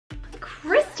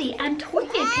Christy and Toria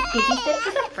could babysit for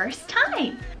the first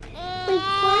time. We're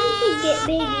trying to get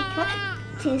baby Kai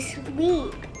to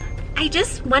sleep. I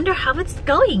just wonder how it's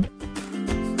going.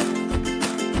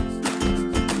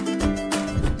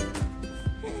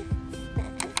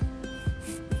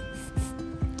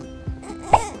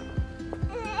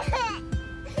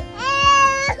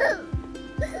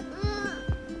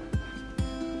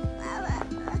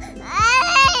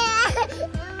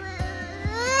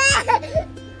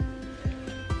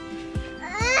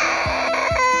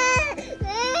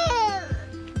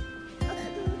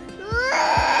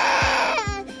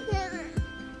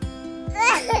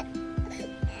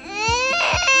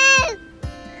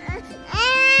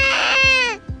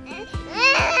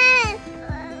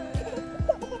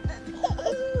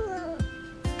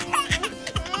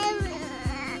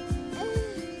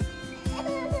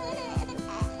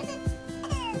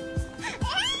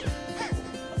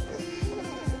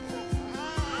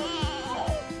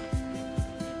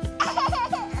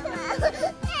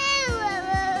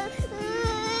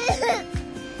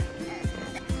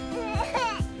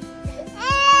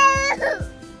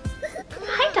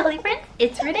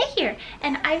 It's Renee here,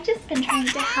 and I've just been trying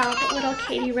to help little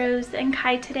Katy Rose and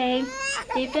Kai today.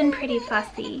 They've been pretty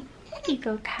fussy. Here you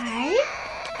go, Kai.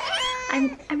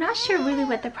 I'm not sure really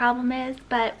what the problem is,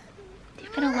 but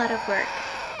they've been a lot of work.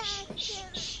 Shh, shh,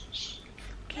 shh, shh.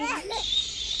 Okay,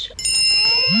 shh.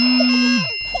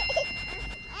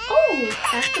 Oh,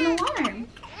 that's an alarm.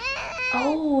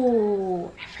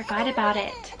 Oh, I forgot about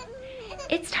it.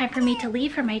 It's time for me to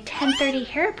leave for my 10:30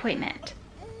 hair appointment.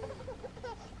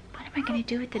 What am I gonna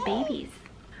do with the babies?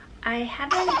 I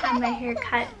haven't had my hair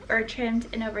cut or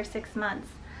trimmed in over 6 months.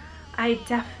 I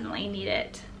definitely need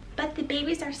it. But the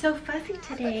babies are so fussy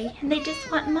today and they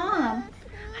just want mom.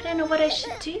 I don't know what I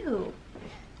should do.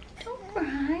 Don't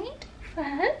cry,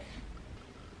 fuss.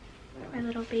 Poor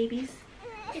little babies.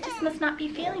 They just must not be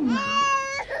feeling well.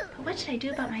 But what should I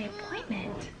do about my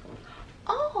appointment?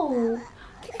 Oh,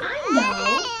 I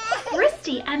know.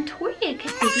 Christy and Toria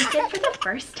could babysit for the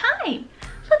first time.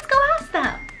 Let's go ask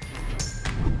them.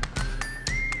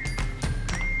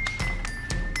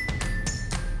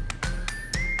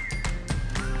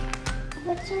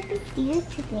 What's our big deal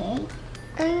today?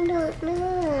 I don't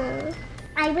know.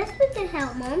 I wish we could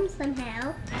help Mom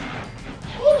somehow.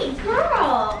 Hey,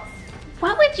 girls!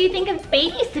 What would you think of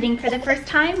babysitting for the first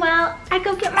time while I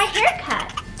go get my hair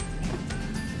cut?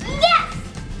 Yes!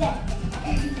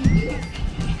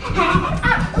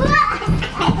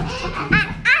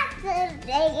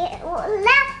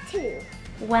 Love to.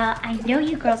 Well, I know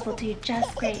you girls will do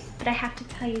just great, but I have to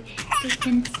tell you, they've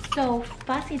been so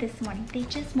fussy this morning. They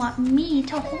just want me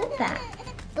to hold them.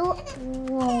 Don't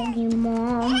worry,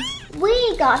 Mom.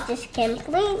 We got this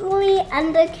completely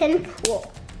under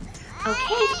control.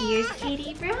 Okay, here's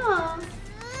Katy Rose.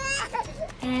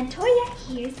 And Toria,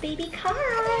 here's baby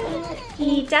Kai.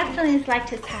 He definitely has liked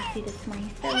his passy this morning,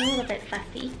 so a little bit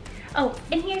fussy. Oh,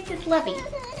 and here's his lovey.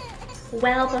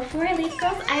 Well, before I leave,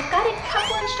 girls, I've got a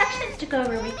couple instructions to go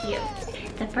over with you.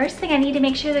 The first thing I need to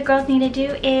make sure the girls need to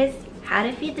do is how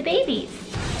to feed the babies.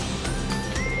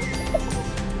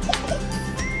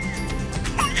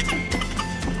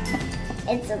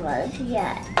 It's a lot of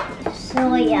yuck.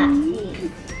 So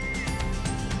yucky.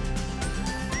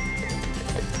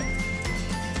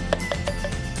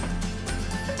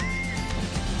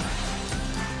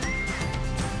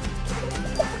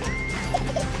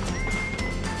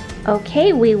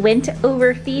 Okay, we went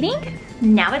over feeding.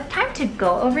 Now it's time to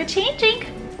go over changing.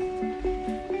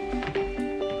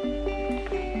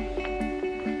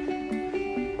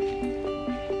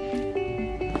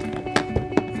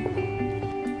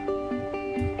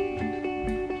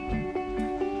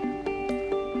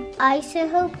 I sure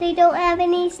hope they don't have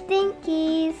any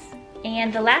stinkies.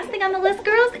 And the last thing on the list,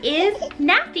 girls, is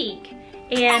napping.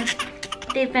 And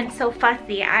they've been so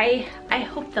fussy. I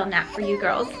hope they'll nap for you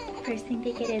girls. First thing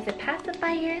they get is a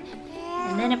pacifier,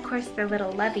 and then of course their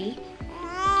little lovey,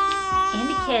 and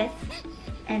a kiss,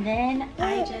 and then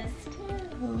I just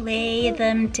lay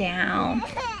them down.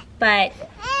 But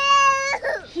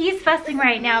he's fussing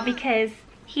right now because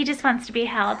he just wants to be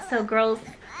held. So girls,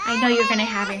 I know you're gonna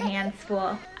have your hands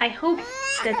full. I hope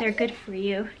that they're good for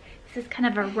you. This is kind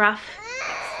of a rough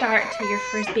start to your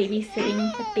first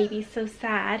babysitting with babies so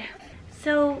sad.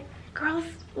 So girls,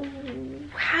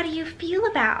 how do you feel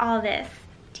about all this?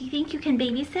 Do you think you can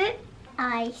babysit?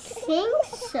 I think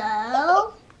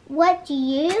so. What do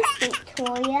you think,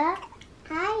 Toria?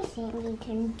 I think we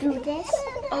can do this.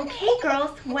 Okay,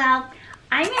 girls. Well,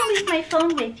 I'm gonna leave my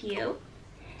phone with you.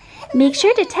 Make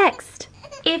sure to text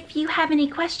if you have any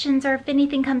questions or if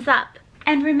anything comes up.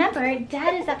 And remember,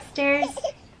 Dad is upstairs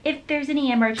if there's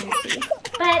any emergency.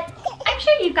 But I'm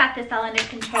sure you've got this all under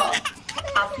control.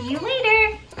 I'll see you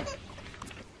later.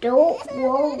 Don't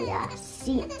worry, I'll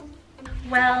see.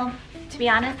 Well, to be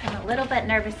honest, I'm a little bit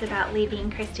nervous about leaving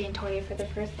Christy and Toria for the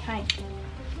first time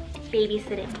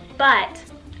babysitting, but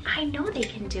I know they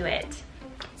can do it.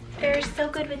 They're so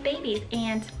good with babies,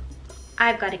 and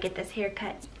I've got to get this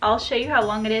haircut. I'll show you how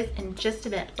long it is in just a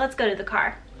minute. Let's go to the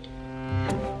car.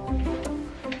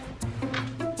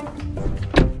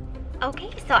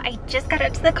 Okay, so I just got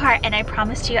out to the car and I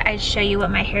promised you I'd show you what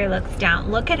my hair looks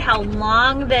down. Look at how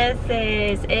long this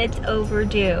is. It's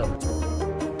overdue.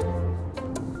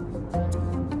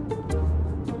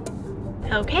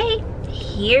 Okay,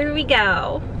 here we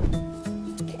go.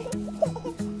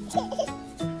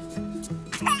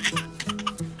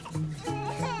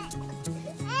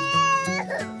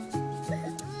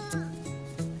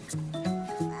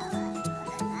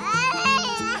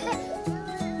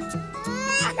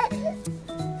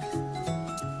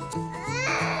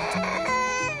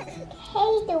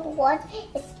 The one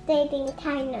is getting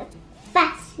kind of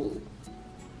fussy.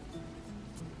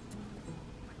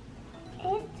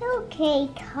 It's okay,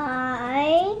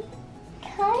 Kai.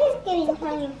 Kai is getting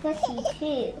kind of fussy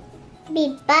too.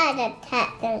 Be better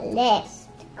at the list.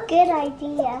 Good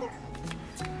idea.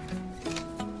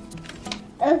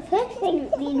 The first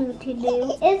thing we need to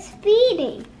do is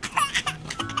feeding.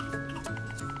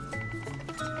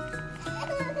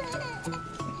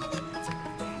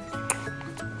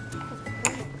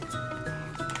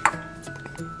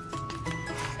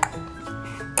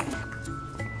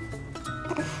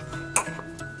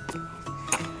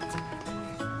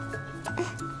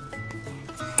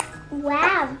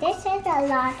 Wow, this is a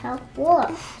lot of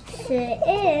work. It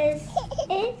is.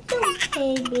 It's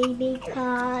okay, baby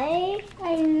Kai.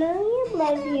 I know you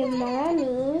love your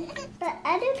mommy, but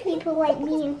other people like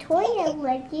me and Toria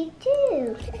love you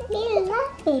too. They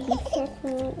love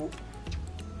babysitting.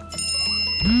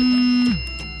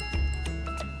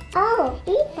 Oh,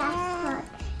 eat that part.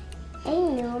 I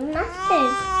know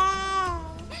nothing.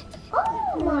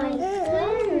 Oh my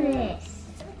goodness.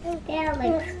 That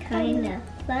looks kind of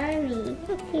funny.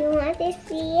 Do you want to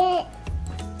see it?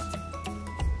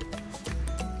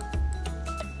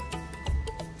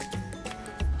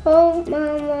 Oh,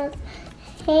 Mama,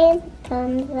 hand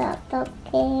comes up,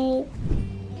 okay?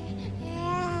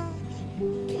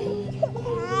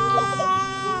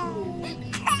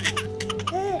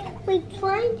 We're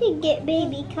trying to get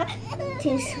baby Kai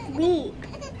to sleep.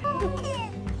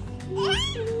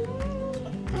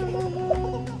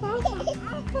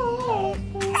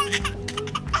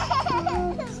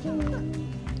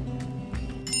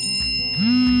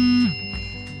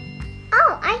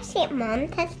 Oh, I see it, Mom.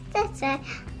 That's a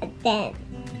dent.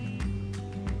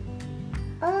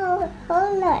 Oh,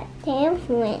 hold up,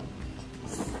 different.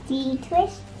 See,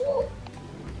 Twisty?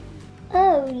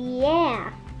 Oh,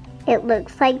 yeah. It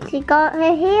looks like she got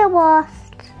her hair washed.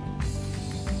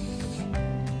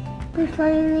 We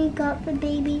finally got the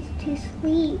babies to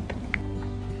sleep.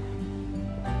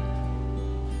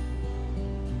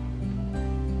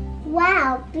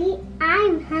 Wow,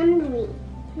 I'm hungry.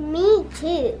 Me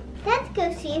too. Let's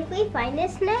go see if we find a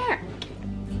snack.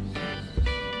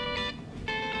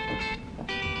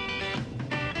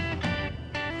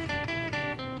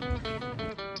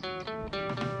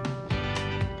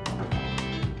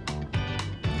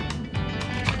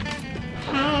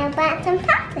 How about some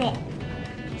chocolate?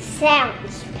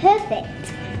 Sounds perfect.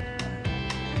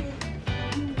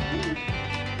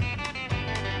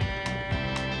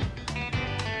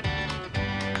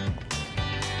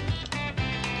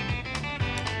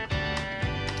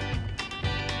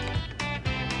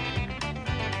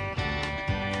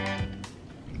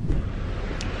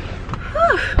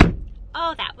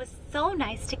 Oh, that was so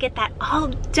nice to get that all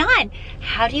done.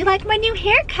 How do you like my new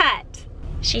haircut?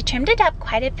 She trimmed it up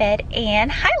quite a bit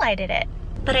and highlighted it.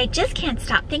 But I just can't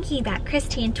stop thinking about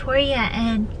Christy and Toria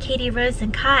and Katy Rose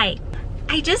and Kai.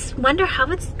 I just wonder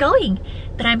how it's going,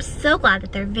 but I'm so glad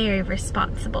that they're very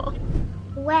responsible.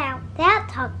 Wow, that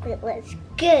chocolate was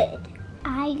good.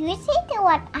 I listened to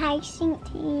what I think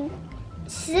to you.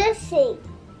 Sissy,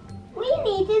 we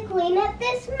need to clean up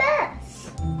this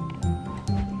mess.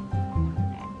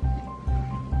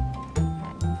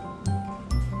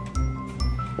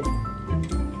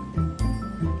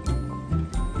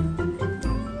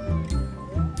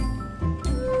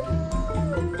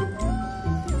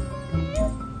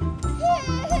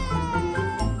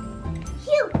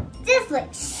 This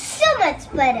looks so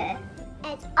much better.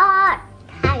 It's all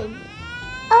tiny.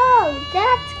 Oh,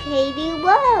 that's Katy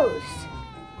Rose.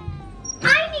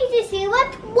 I need to see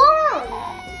what's wrong.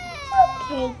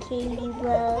 Okay, Katy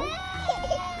Rose.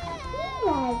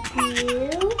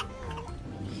 2.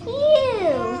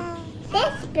 Phew!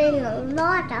 There's been a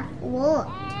lot of work.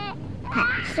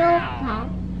 But so far.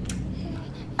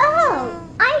 Oh,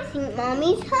 I think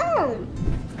Mommy's home.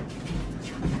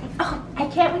 Oh, I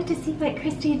can't wait to see what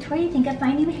Christy and Toria think of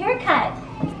my new haircut.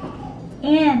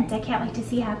 And I can't wait to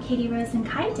see how Katy Rose and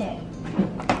Kai did.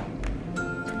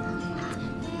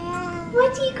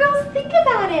 What do you girls think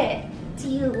about it? Do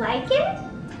you like it?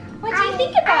 What do you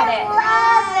think about it? I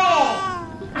love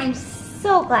it. I'm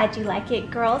so glad you like it,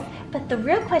 girls. But the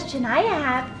real question I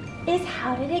have is,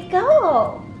 how did it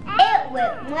go? It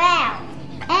went well.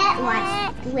 It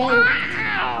was great.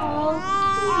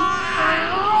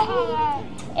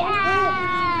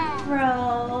 And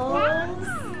Rose.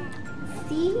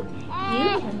 See,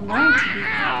 you can learn to be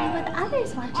happy with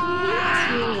others watching you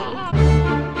too.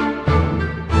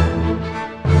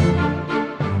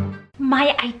 My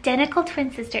identical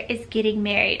twin sister is getting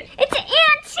married. It's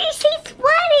Aunt Cece's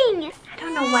wedding. I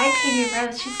don't know why Katy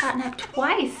Rose, she's gotten up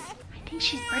twice. I think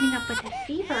she's burning up with a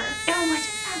fever. And what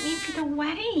does that mean for the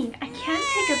wedding? I can't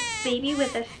take a baby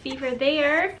with a fever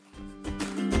there.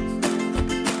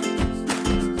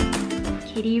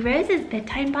 Katy Rose's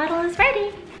bedtime bottle is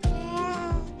ready.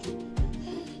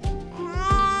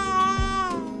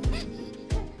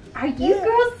 Are you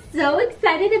girls so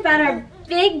excited about our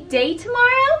big day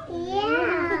tomorrow?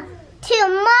 Yeah.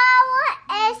 Tomorrow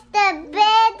is the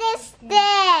biggest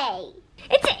day.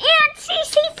 It's Aunt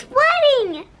Cece's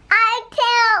wedding. I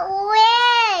can't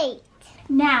wait.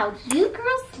 Now, you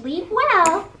girls sleep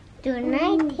well. Good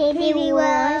night, Katy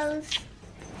Rose.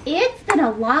 It's been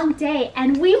a long day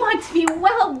and we want to be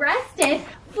well rested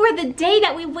for the day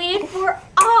that we waited for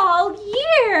all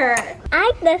year.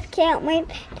 I just can't wait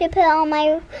to put on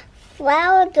my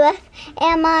flower dress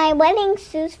and my wedding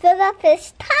shoes for the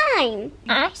first time.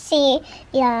 I see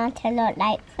you want to look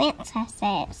like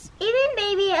princesses. Even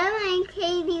baby Ella and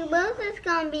Katy Rose is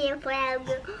going to be in flower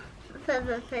dress for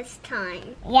the first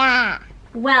time. Yeah.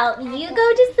 Well, you go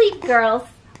to sleep, girls.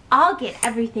 I'll get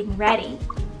everything ready.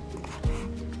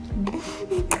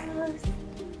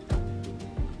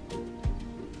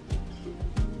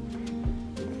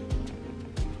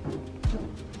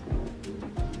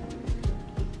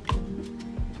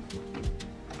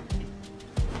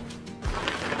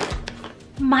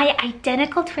 My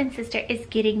identical twin sister is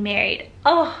getting married.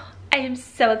 Oh, I am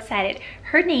so excited.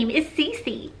 Her name is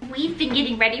Cece. We've been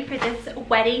getting ready for this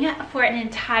wedding for an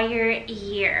entire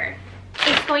year.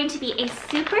 It's going to be a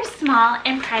super small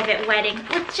and private wedding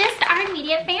with just our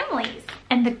immediate families.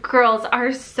 And the girls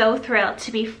are so thrilled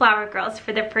to be flower girls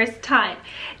for the first time.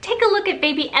 Take a look at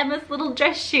baby Emma's little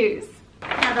dress shoes.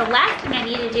 Now the last thing I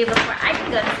need to do before I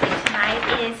can go to sleep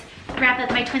tonight is wrap up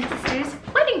my twin sister's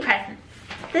wedding presents.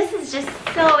 This is just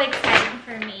so exciting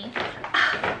for me.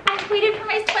 I've waited for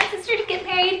my twin sister to get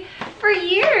married for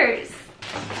years.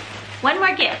 One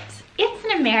more gift. It's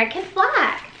an American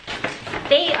flag.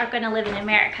 They are going to live in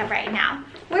America right now.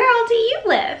 Where all do you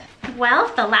live?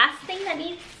 Well, the last thing that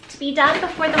needs to be done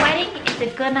before the wedding is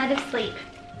a good night of sleep.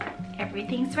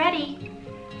 Everything's ready.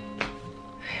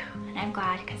 And I'm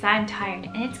glad because I'm tired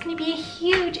and it's going to be a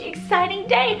huge, exciting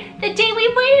day. The day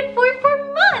we waited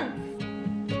for months.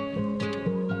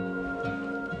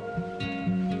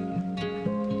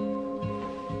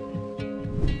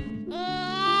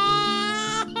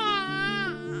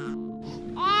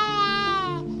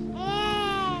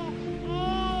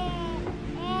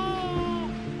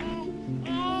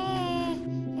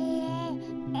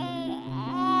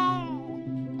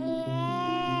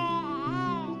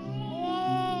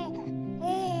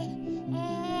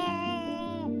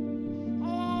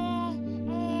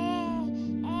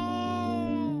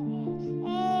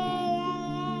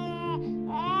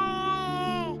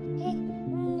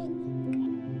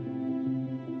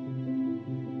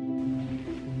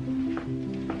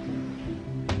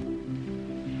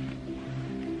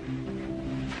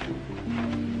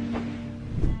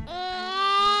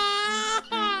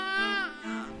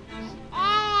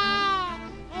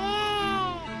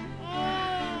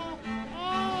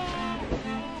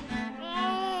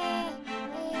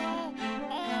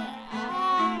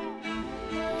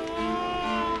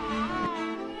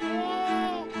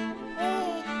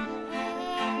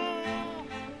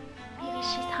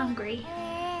 Hungry.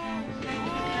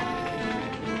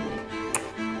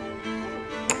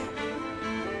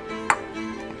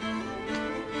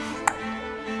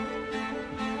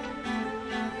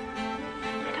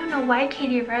 I don't know why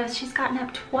Katy Rose, she's gotten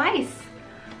up twice.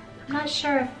 I'm not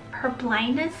sure if her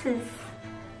blindness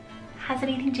has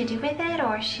anything to do with it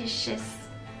or she's just,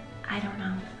 I don't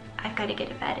know. I've got to get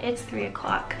to bed. It's 3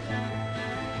 o'clock.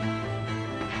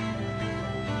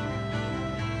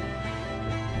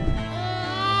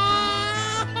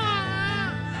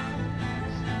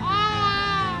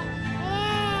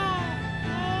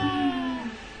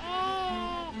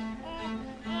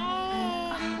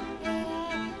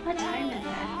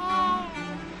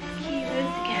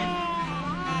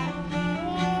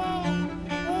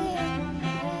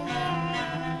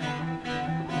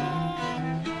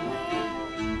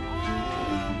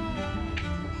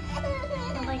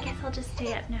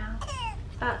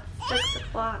 6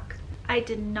 o'clock. I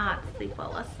did not sleep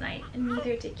well last night, and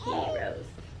neither did Katy Rose.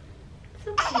 It's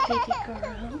okay, baby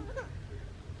girl.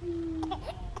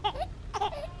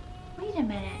 Wait a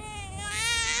minute.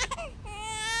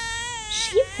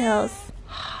 She feels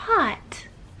hot.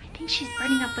 I think she's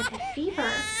burning up with a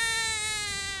fever.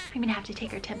 I'm gonna have to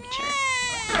take her temperature.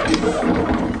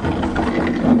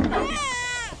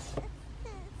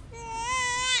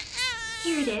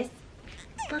 Here it is.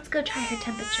 Let's go try her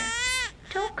temperature.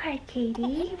 Don't cry,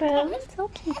 Katy Rose. It's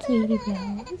okay, Katy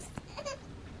Rose.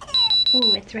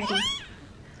 Ooh, it's ready.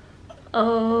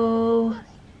 Oh,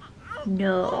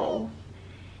 no.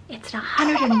 It's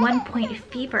 101-point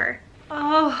fever.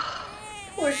 Oh,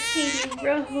 poor Katy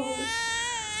Rose.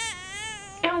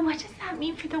 And what does that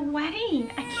mean for the wedding?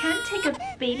 I can't take a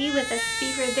baby with a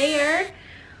fever there.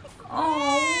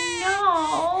 Oh,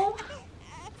 no.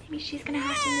 Maybe she's gonna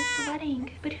have to miss the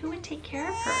wedding, but who would take care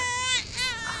of her?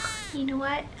 Oh, you know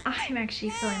what? I'm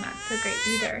actually feeling not so great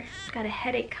either. Got a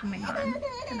headache coming on,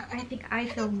 and I think I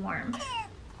feel warm.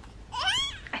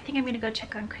 I think I'm gonna go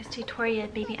check on Christy, Toria,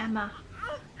 and baby Emma.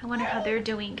 I wonder how they're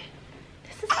doing.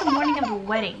 This is the morning of the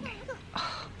wedding.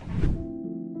 Oh.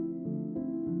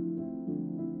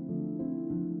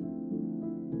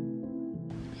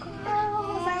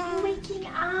 Girls, are you waking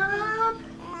up?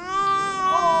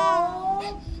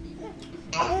 Oh.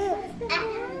 What's the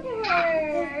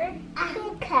matter?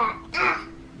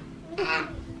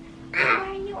 Why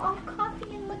are you all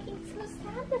coughing and looking so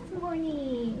sad this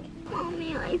morning?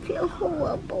 Mommy, I feel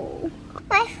horrible.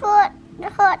 My foot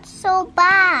hurts so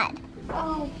bad.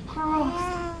 Oh, girls.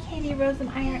 Katy Rose and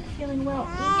I aren't feeling well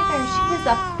either. She was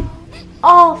up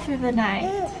all through the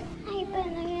night. I've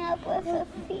been up with a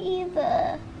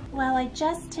fever. Well, I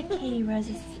just took Katy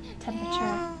Rose's temperature.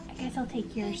 I guess I'll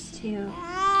take yours too.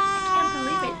 I can't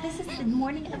believe it. This is the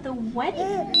morning of the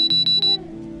wedding.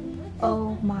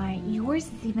 Oh my, yours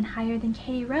is even higher than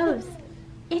Katy Rose.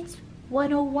 It's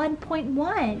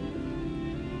 101.1.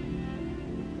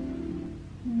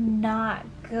 Not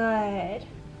good.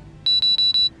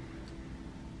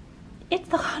 It's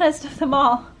the hottest of them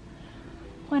all.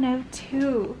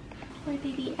 102. Poor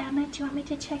baby Emma, do you want me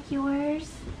to check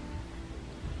yours?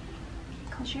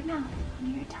 Close your mouth,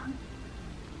 under your tongue.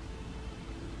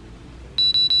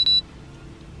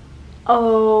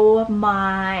 Oh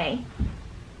my.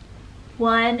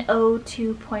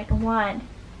 102.1.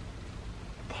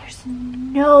 There's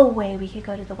no way we could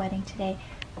go to the wedding today.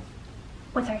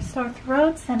 With our sore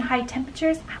throats and high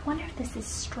temperatures, I wonder if this is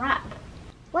strep.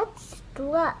 What's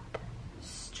strep?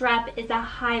 Strep is a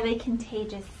highly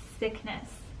contagious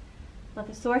sickness with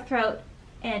a sore throat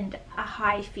and a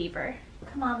high fever.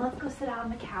 Come on, let's go sit out on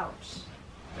the couch.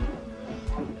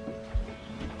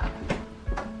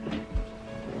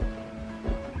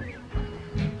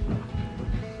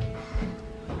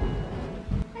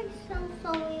 I'm so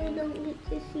sorry I don't get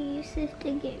to see your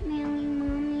sister get married,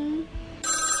 Mommy.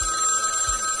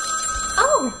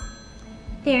 Oh,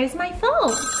 there's my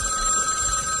phone.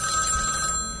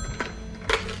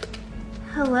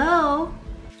 Hello?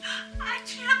 I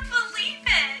can't believe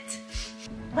it.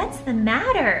 What's the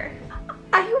matter?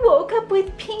 I woke up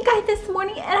with pink eye this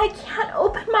morning and I can't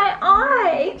open my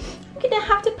eye. I'm gonna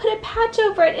have to put a patch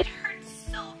over it. It hurts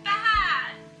so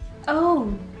bad.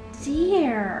 Oh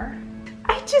dear.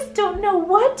 I just don't know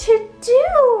what to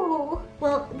do.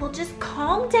 Well, we'll just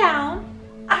calm down.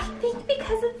 I think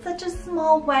because it's such a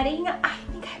small wedding, I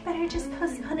think I better just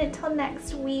postpone it till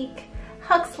next week.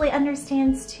 Huxley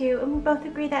understands too, and we both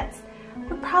agree that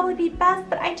would probably be best,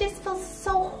 but I just feel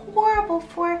so horrible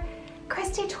for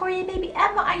Christy, Toria, and baby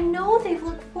Emma. I know they've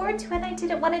looked forward to it, and I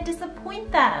didn't want to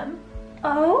disappoint them.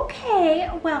 Okay,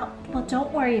 well,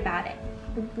 don't worry about it.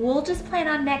 We'll just plan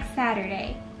on next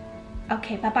Saturday.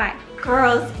 Okay, bye-bye.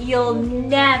 Girls, you'll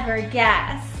never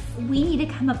guess. We need to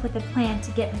come up with a plan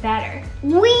to get better.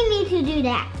 We need to do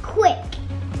that quick.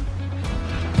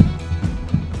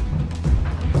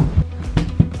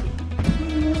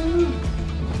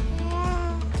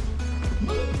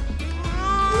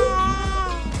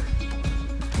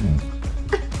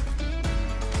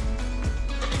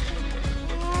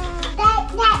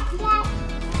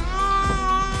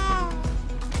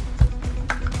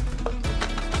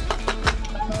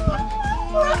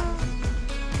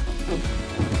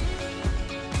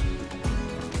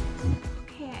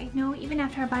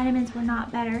 Our vitamins were not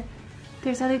better.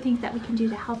 There's other things that we can do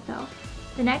to help though.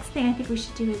 The next thing I think we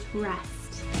should do is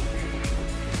rest.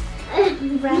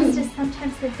 Rest is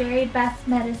sometimes the very best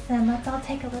medicine. Let's all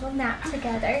take a little nap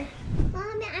together.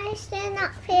 Mommy, I still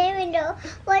not feeling though.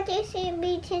 What do you think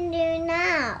we can do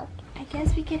now? I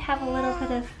guess we could have a little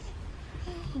bit of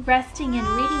resting and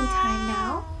reading time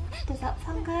now. Does that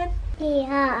sound good?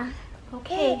 Yeah.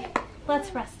 Okay,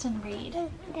 let's rest and read.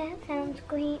 That sounds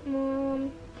great,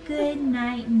 Mom. Good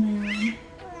night, Moon.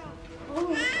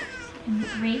 Oh. In the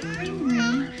great green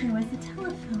room, there was a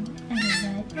telephone and a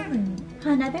red balloon.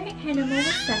 Another animal with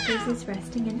suckers is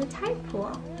resting in the tide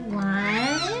pool.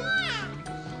 One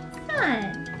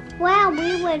sun. Wow,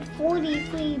 we read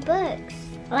 43 books.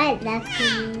 What,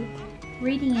 lucky?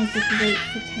 Reading is a great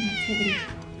bedtime activity,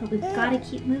 but we've got to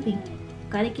keep moving.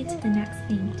 Got to get to the next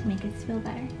thing to make us feel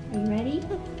better. Are you ready?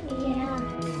 Yeah.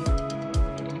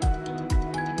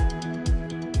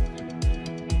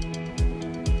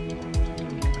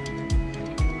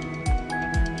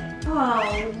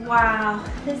 Oh, wow.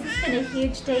 This has been a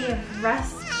huge day of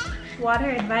rest,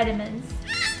 water, and vitamins.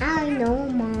 I know,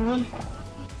 Mom.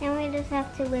 And we just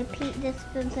have to repeat this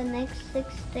for the next 6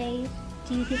 days.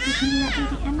 Do you think we can do that,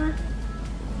 Baby Emma?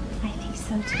 I think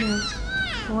so too.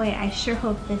 Boy, I sure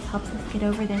hope this helps us get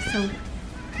over this so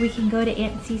we can go to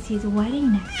Aunt Cece's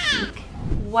wedding next week.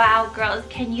 Wow, girls,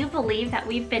 can you believe that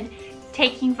we've been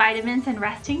taking vitamins and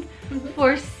resting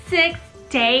for 6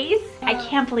 days? I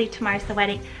can't believe tomorrow's the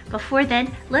wedding. Before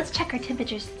then, let's check our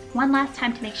temperatures one last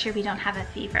time to make sure we don't have a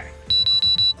fever.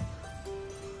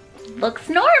 Looks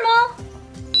normal.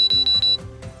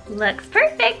 Looks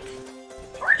perfect.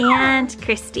 And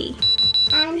Christy.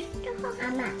 And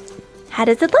Mama. How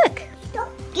does it look?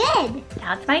 Good.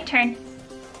 Now it's my turn.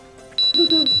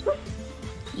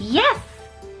 Yes,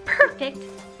 perfect.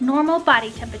 Normal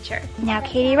body temperature. Now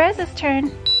Katy Rose's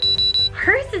turn.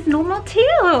 Hers is normal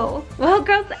too. Well,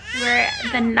 girls, we're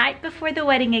the night before the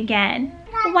wedding again.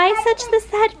 Why such the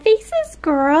sad faces,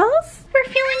 girls? We're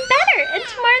feeling better and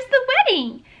tomorrow's the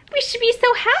wedding. We should be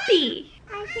so happy.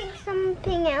 I think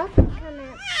something else will come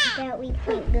out that we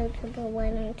can't go to the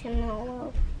wedding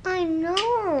tomorrow. I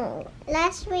know.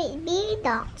 Last week, Baby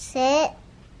Doll said,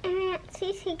 and Aunt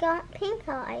Cece got pink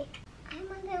eye. I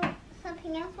wonder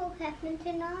something else will happen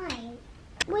tonight.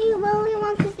 We really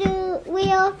want to do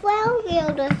real flower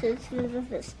girl dresses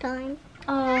this time.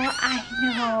 Oh, I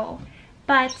know.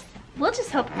 But we'll just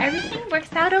hope everything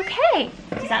works out okay.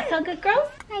 Does that sound good, girls?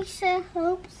 I sure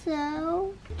hope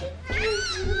so.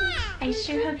 I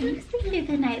sure hope you sleep through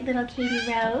the night, little Katy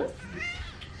Rose.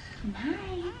 Good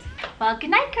night. Well, good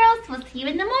night, girls. We'll see you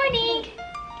in the morning.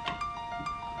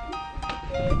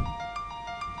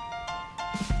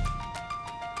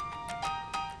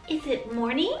 Is it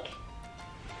morning?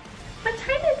 What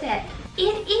time is it?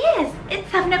 It is.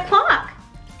 It's 7 o'clock.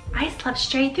 I slept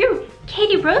straight through.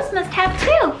 Katy Rose must have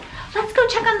too. Let's go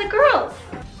check on the girls.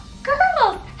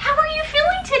 Girls, how are you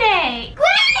feeling today?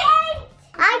 Great!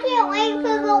 I can't wait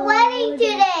for the wedding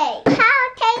today. How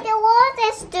Katy Rose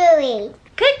is doing?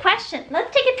 Good question.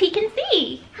 Let's take a peek and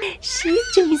see.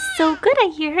 She's doing so good.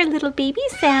 I hear her little baby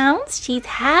sounds. She's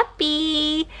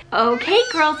happy. Okay,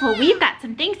 girls. Well, we've got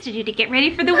some things to do to get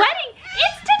ready for the wedding.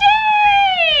 It's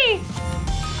today!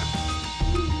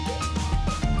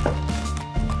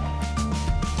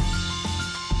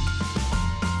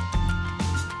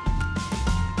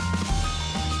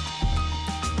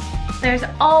 There's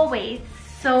always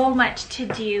so much to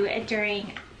do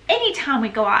during any time we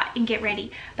go out and get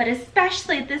ready, but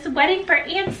especially this wedding for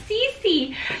Aunt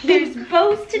Cece. There's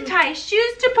bows to tie,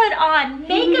 shoes to put on,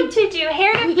 makeup to do,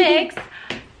 hair to fix,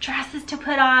 dresses to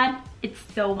put on. It's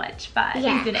so much fun,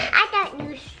 isn't it? I got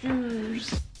new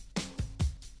shoes.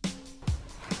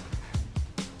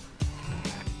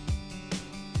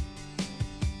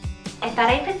 I thought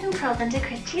I'd put some curls into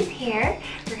Christy's hair.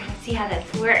 We're gonna see how this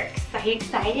works. Are you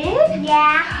excited?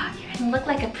 Yeah. You're gonna look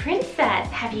like a princess.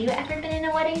 Have you ever been in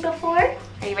a wedding before?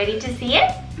 Are you ready to see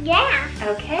it? Yeah.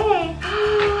 Okay.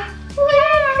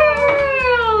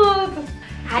 Wow.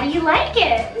 How do you like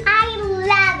it? I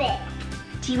love it.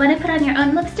 Do you want to put on your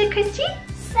own lipstick, Christy?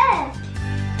 So.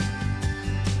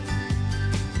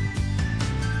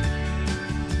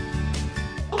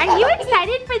 Are you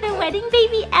excited for the wedding,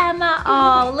 Baby Emma?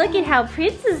 Oh, look at how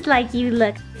princess-like you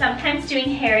look. Sometimes doing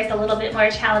hair is a little bit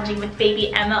more challenging with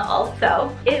Baby Emma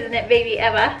also. Isn't it, Baby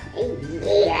Emma?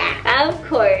 Yeah. Of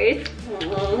course.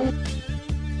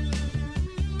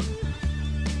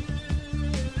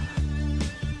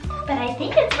 But I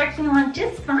think it's working along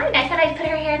just fine. I thought I'd put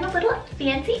her hair in a little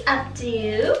fancy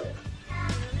updo.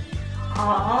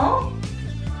 Oh.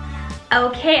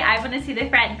 Okay, I want to see the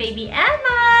front, Baby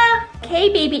Emma. Okay,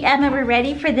 Baby Emma, we're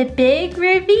ready for the big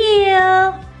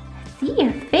reveal. Let's see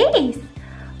your face.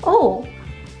 Oh,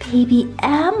 Baby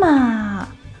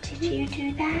Emma. Did you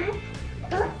do that?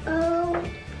 Uh-oh.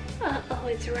 Uh-oh,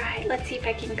 it's right. Let's see if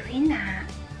I can clean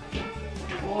that.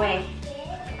 Boy,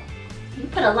 you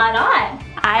put a lot on.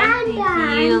 I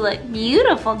think you look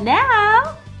beautiful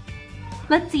now.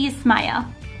 Let's see you smile.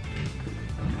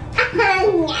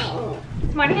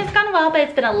 This morning has gone well, but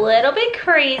it's been a little bit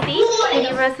crazy.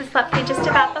 Katy Rose has slept through just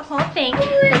about the whole thing,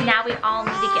 but now we all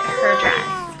need to get her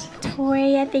dressed.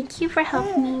 Toria, thank you for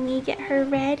helping me get her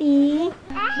ready.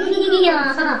 Sweetie.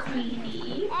 She's gonna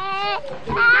be a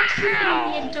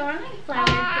darling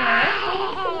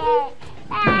flower girl.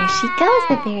 There she goes,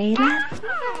 the very last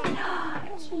one.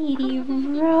 Katy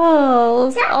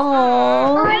Rose.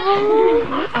 Oh.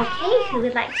 Okay, who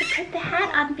would like to put the hat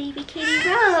on baby Katy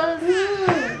Rose?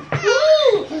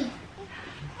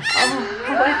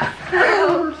 Oh, it's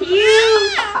so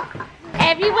cute.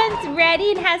 Everyone's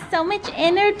ready and has so much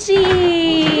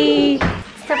energy.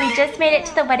 So we just made it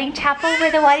to the wedding chapel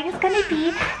where the wedding is going to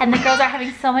be, and the girls are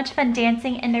having so much fun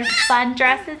dancing in their fun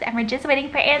dresses, and we're just waiting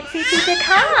for Aunt Cece to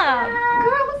come.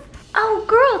 Girls, oh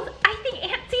girls, I think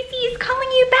Aunt Cece is calling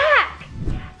you back.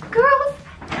 Girls,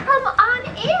 come on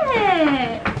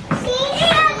in.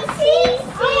 Aunt Cece.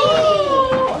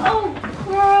 Oh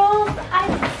girls,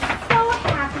 I'm so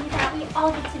happy that we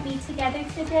all get to be together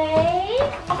today.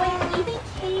 Oh, and even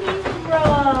Katy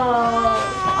Rose.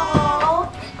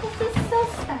 Oh, this is so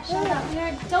special that we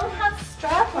don't have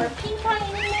strep or pink eye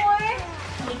anymore.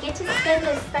 We get to spend a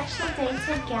special day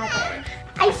together.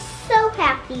 I'm so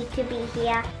happy to be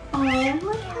here. Oh,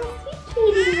 look how sweet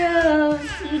Katy Rose.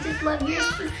 You just love your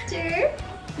sister.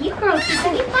 You girls are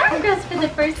going to be flower girls for the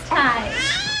first time.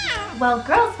 Well,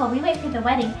 girls, while we wait for the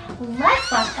wedding,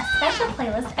 let's watch a special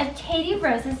playlist of Katy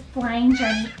Rose's blind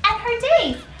journey and her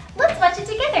days. Let's watch it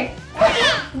together.